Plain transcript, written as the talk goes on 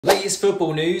Latest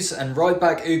football news, and right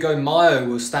back Hugo Mayo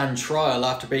will stand trial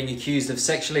after being accused of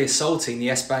sexually assaulting the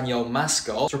Espanyol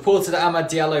mascot. It's reported that Amad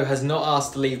Diallo has not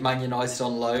asked to leave Man United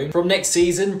on loan. From next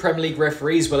season, Premier League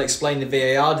referees will explain the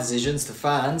VAR decisions to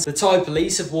fans. The Thai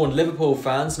police have warned Liverpool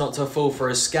fans not to fall for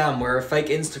a scam where a fake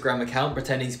Instagram account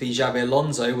pretending to be Xabi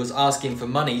Alonso was asking for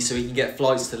money so he can get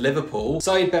flights to Liverpool.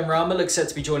 Said Benrahma looks set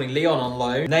to be joining Lyon on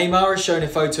loan. Neymar has shown a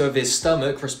photo of his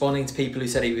stomach, responding to people who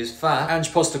said he was fat.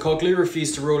 Ange Postecoglou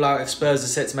refused to rule out if Spurs are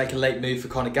set to make a late move for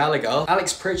Conor Gallagher.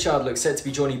 Alex Pritchard looks set to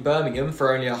be joining Birmingham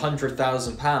for only £100,000.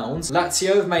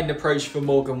 Lazio have made an approach for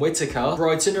Morgan Whittaker.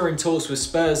 Brighton are in talks with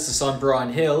Spurs to sign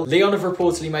Brian Hill. Lyon have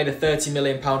reportedly made a £30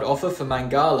 million offer for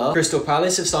Mangala. Crystal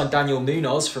Palace have signed Daniel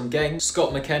Munoz from Genk.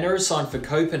 Scott McKenna has signed for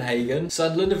Copenhagen.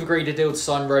 Sunderland have agreed a deal to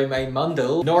sign Romain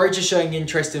Mundell. Norwich are showing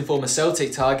interest in former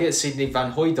Celtic target Sidney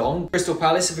van Hooijdonk. Crystal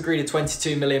Palace have agreed a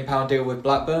 £22 million deal with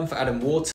Blackburn for Adam Wharton.